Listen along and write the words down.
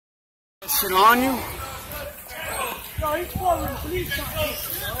acid on you? No, he's pouring bleach on me.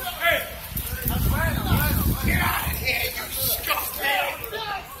 Hey! Get out of here, you scuffbag!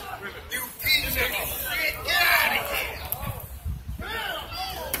 You piece of shit! Get out of here!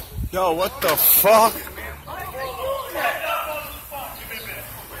 Yo, what the fuck?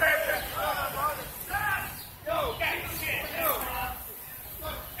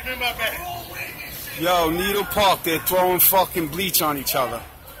 Yo, Needle Park, they're throwing fucking bleach on each other.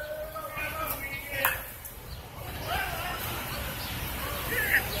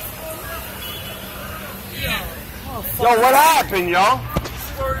 Yo, what happened, yo?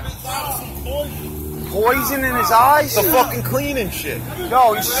 Poison in his eyes? The fucking cleaning shit.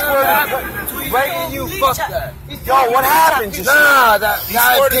 Yo, he squirted right at you. Fuck that. Yo, what happened? Just Nah, that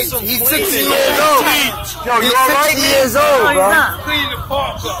guy, he's 60 years old. Yo, He's you alright, 60 years old, bro. Clean the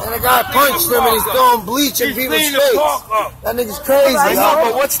park up. And the guy punched him and he's throwing bleach in people's face. That nigga's crazy, Yo, yo.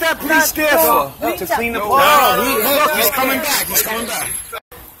 but what's that police there for? To clean the park? Look, he's coming back. He's coming back.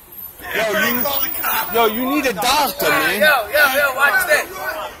 Yo, you need a doctor, man. Yo, watch this.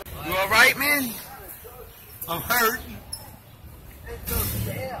 You alright, man? I'm hurt.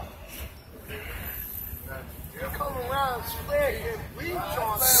 Come around sweating bleach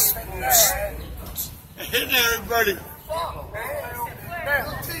on them. Hitting everybody. Fuck, man.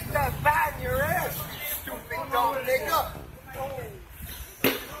 Man, take that bat in your ass, you stupid dumb nigga.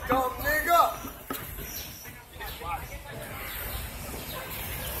 Dumb nigga.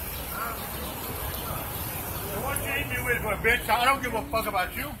 What game you with, bitch? I don't give a fuck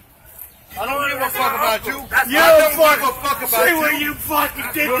about you. I don't give a fuck about you. You don't give a fuck about See you. what you fucking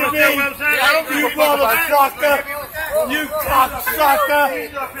did You to don't me. know what I'm saying? I don't give You a fuck about motherfucker. You cocksucker.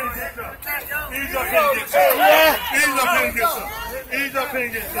 He's up in this. He's up in this. Yeah. He's up in this. He's up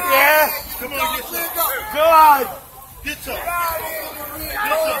in this. Yeah. Come on, get some. God. Get some.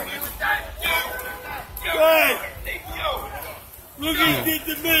 Hey. Look what he did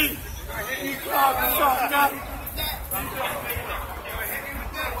to me. You cocksucker.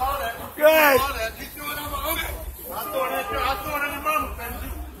 Good. I thought it in the mama.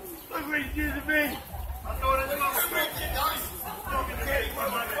 Look what he did to me. I thought it in the mama.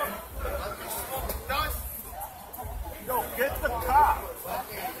 Yo, get the cops.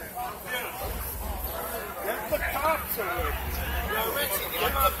 Get the cops away.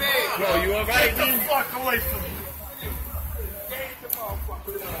 Yo, you alright? Get the fuck away from me.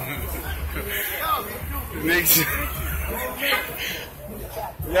 Makes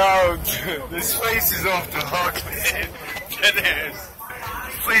Yo, this face is off the hook, man. That ass.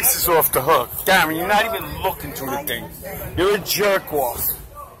 This face is off the hook. Damn, you're not even looking through the thing. You're a jerk off.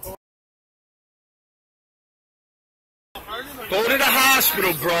 Go to the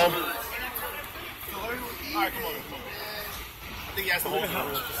hospital, bro. Alright, come on. I think he has to hold it.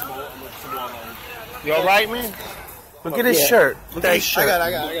 You alright, man? Look at his shirt. Look at his shirt.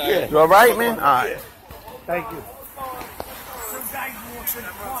 I got it. You alright, man? Alright. Thank you. He's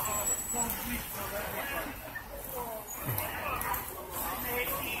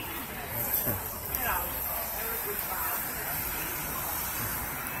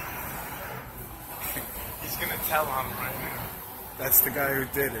gonna tell him right now. That's the guy who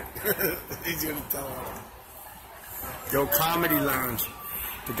did it. He's gonna tell him. Yo, Comedy Lounge.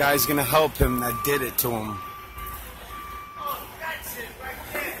 The guy's gonna help him that did it to him.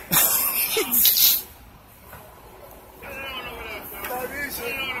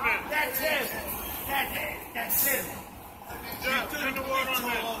 That's him. Turn the water on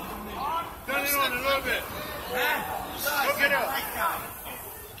there. Turn it on a little bit. Look it up.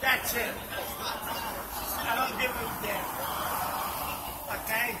 That's him. I don't give a damn.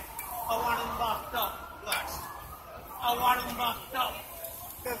 Okay? I want him locked up. I want him locked up.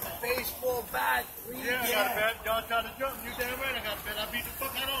 There's a baseball bat. Yeah, I got a bat. Y'all try to jump. You damn right I got a bat. I beat the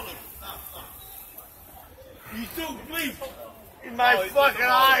fuck out of him. You still bleed in my fucking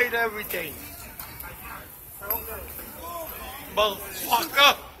eye and everything.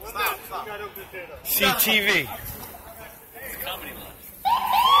 Motherfucker. CTV.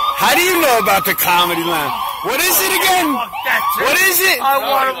 How do you know about the Comedy Lounge? What is it again? What is it? I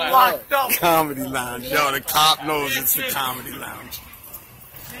want him locked up. Comedy Lounge. Yo, the cop knows it's the Comedy Lounge.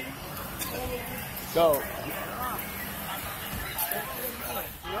 Go.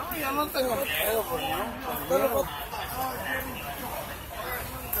 Ya no tengo pedo, ¿no?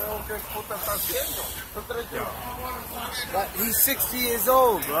 puta está haciendo? He's 60 years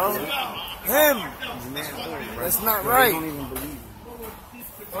old, bro. Him. That's not right.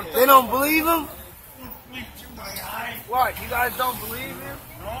 They don't believe him? What? You guys don't believe him?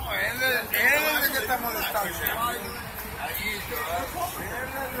 No, él es el que está molestando.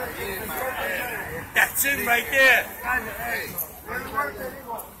 That's it right there.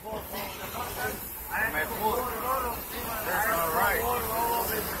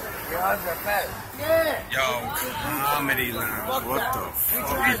 Yo, comedy lounge. What the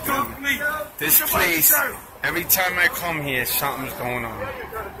fuck? This place, every time I come here, something's going on.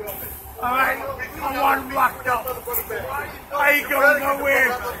 Alright, I want him locked up. I ain't going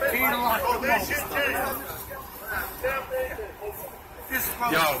nowhere. He locked him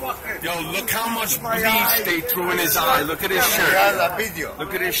up. Yo, look how much bleach they threw in his eye. Look at his shirt.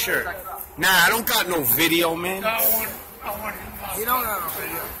 Look at his shirt. Nah, I don't got no video, man. I want him locked up. You don't have no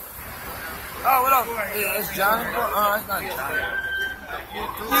video. Oh, what up? Yeah, it's Johnny. Oh, it's not Johnny.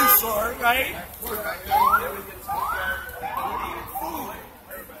 You saw it, right?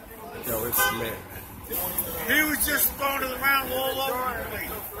 Yo, it's lit. He was just throwing it around all over the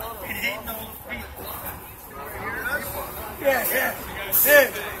place and hitting all the people. Yeah.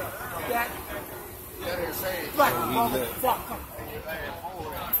 That black motherfucker.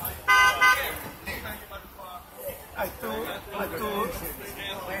 I threw it.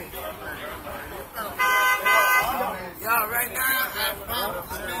 Yo, right now,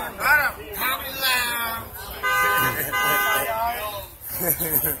 I'm comedy lounge.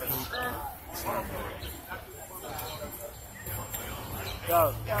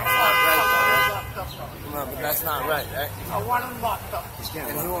 Yo, that's not right, bro. Come on, but that's not right, right? I want him locked up.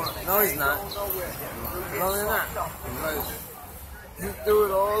 And he won't. No, he's not. No, they're not. Because he threw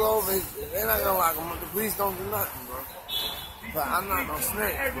it all over. They're not gonna lock him up. The police don't do nothing, bro. But I'm not no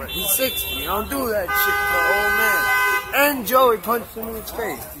snake. But he's 60. You don't do that shit for an old man. And Joey punched him in his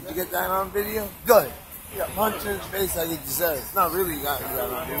face. Did you get that on video? Good. Yeah, punch in his face like he deserves. Not really. You got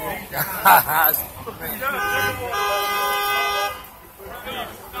on video.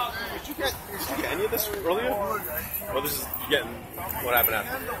 Did you get any of this earlier? Or this is getting what happened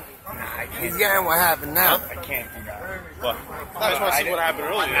after? He's getting what happened now. I can't do that. What? I just want to see what happened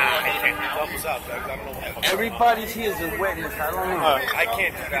earlier. I can't. Help us out, guys. I don't know what. Everybody here is a witness. I don't know. I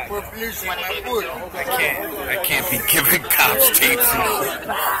can't do that. I can't be giving cops tapes.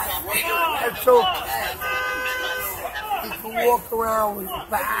 That's okay. You can walk around with a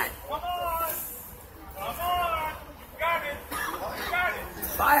bat.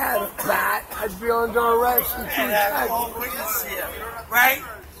 If I had a bat, I'd be under arrest in 2 seconds. All witness here, right?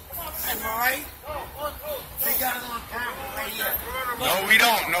 Am I right? They got it on camera right here. No, we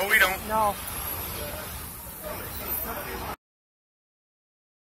don't. No.